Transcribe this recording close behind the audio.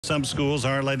Some schools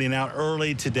are letting out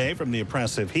early today from the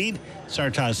oppressive heat.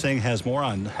 Delphos St has more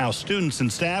on how students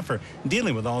and staff are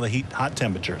dealing with all the hot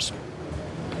temperatures.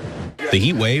 The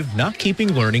heat wave not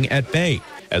keeping learning at bay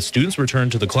as students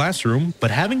return to the classroom, but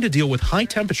having to deal with high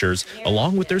temperatures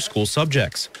along with their school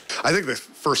subjects. I think the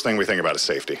first thing we think about is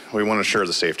safety. We want to ensure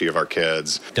the safety of our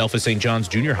kids. Delphos St. John's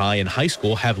Junior High and High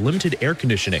School have limited air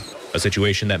conditioning, a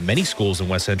situation that many schools in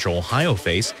West Central Ohio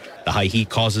face. The high heat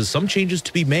causes some changes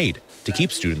to be made to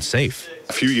keep students safe.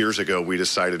 A few years ago, we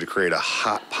decided to create a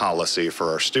hot policy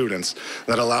for our students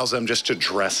that allows them just to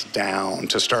dress down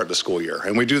to start the school year.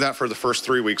 And we do that for the first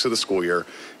 3 weeks of the school year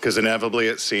because inevitably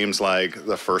it seems like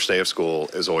the first day of school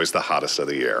is always the hottest of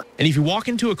the year. And if you walk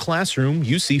into a classroom,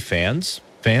 you see fans,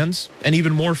 and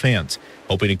even more fans,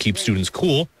 hoping to keep students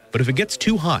cool. But if it gets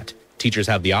too hot, teachers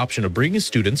have the option of bringing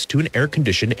students to an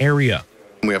air-conditioned area.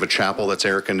 We have a chapel that's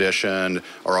air conditioned,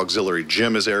 our auxiliary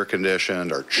gym is air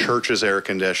conditioned, our church is air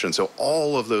conditioned. So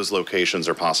all of those locations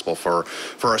are possible for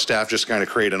our staff just kind of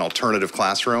create an alternative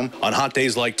classroom. On hot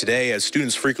days like today, as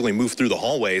students frequently move through the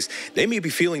hallways, they may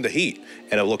be feeling the heat.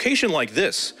 And a location like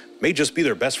this may just be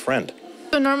their best friend.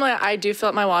 So normally I do fill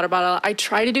up my water bottle. I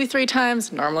try to do 3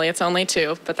 times. Normally it's only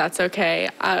 2, but that's okay.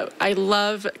 I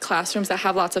love classrooms that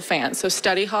have lots of fans. So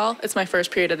study hall, it's my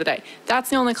first period of the day. That's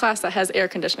the only class that has air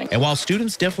conditioning. And while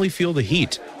students definitely feel the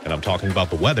heat, and I'm talking about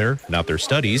the weather, not their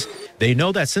studies, they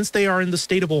know that since they are in the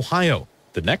state of Ohio,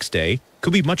 the next day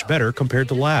could be much better compared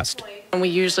to last. And we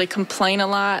usually complain a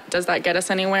lot. Does that get us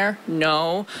anywhere?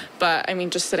 No. But I mean,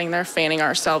 just sitting there fanning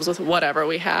ourselves with whatever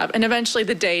we have. And eventually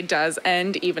the day does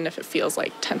end, even if it feels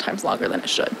like 10 times longer than it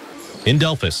should. In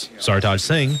Delphos, Delphos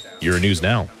St, Your News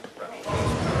Now.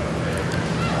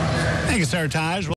 Thank you, Delphos.